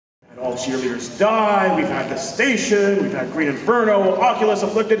All Cheerleaders Die, we've had The Station, we've had Green Inferno, Oculus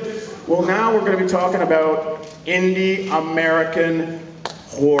Afflicted. Well, now we're going to be talking about indie American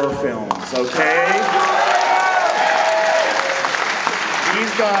horror films, okay?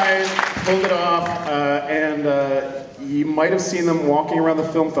 These guys pulled it off, and you might have seen them walking around the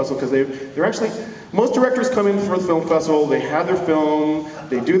film festival, because they're actually, most directors come in for the film festival, they have their film,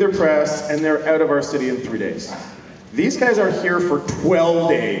 they do their press, and they're out of our city in 3 days. These guys are here for 12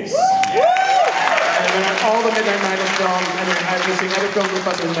 days. And they're at all the Midnight Madness films, and they're seeing other films in the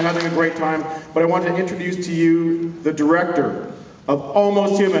festival, and they're having a great time. But I want to introduce to you the director of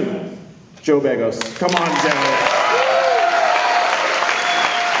Almost Human, Joe Begos. Come on, Joe.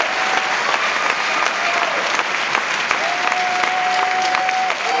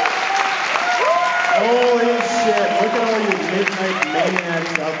 Holy shit, look at all you Midnight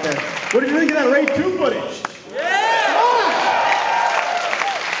Maniacs out there. What did you think of that Raid 2 footage?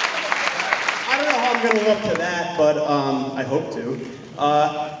 I'm going to live up to that, but I hope to.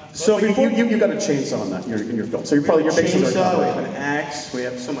 So before you got a chainsaw in that in your film, so you're probably your bases are we have an axe, we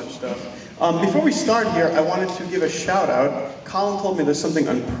have so much stuff. Before we start here, I wanted to give a shout out. Colin told me there's something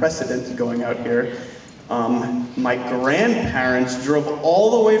unprecedented going out here. My grandparents drove all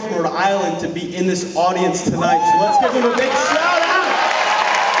the way from Rhode Island to be in this audience tonight, so let's give them a big shout out.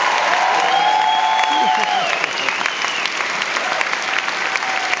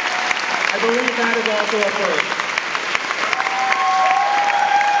 I believe that is also a first.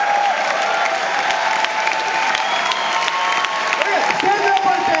 Okay, stand up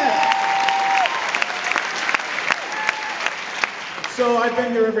like that. So I've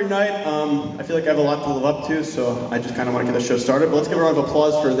been here every night. I feel like I have a lot to live up to, so I just kind of want to get the show started. But let's give a round of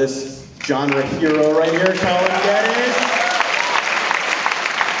applause for this genre hero right here, Colin Geddes.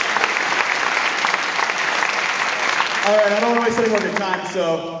 All right, I don't want to waste any more of your time,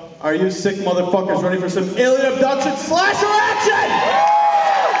 so are you sick motherfuckers ready for some alien abduction slasher action?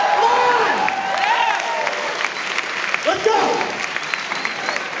 Come on! Let's go!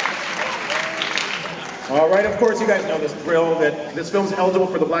 All right, of course you guys know this thrill that this film's eligible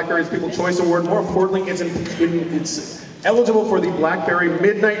for the Blackberry People's Choice Award. More importantly, it's eligible for the Blackberry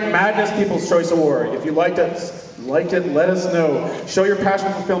Midnight Madness People's Choice Award. If you liked it, let us know. Show your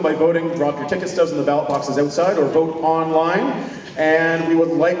passion for film by voting. Drop your ticket stubs in the ballot boxes outside or vote online. And we would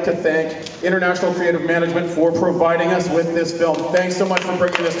like to thank International Creative Management for providing us with this film. Thanks so much for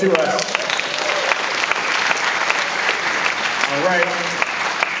bringing this to us. All right.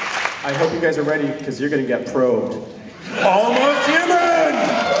 I hope you guys are ready, because you're going to get probed. Almost Human!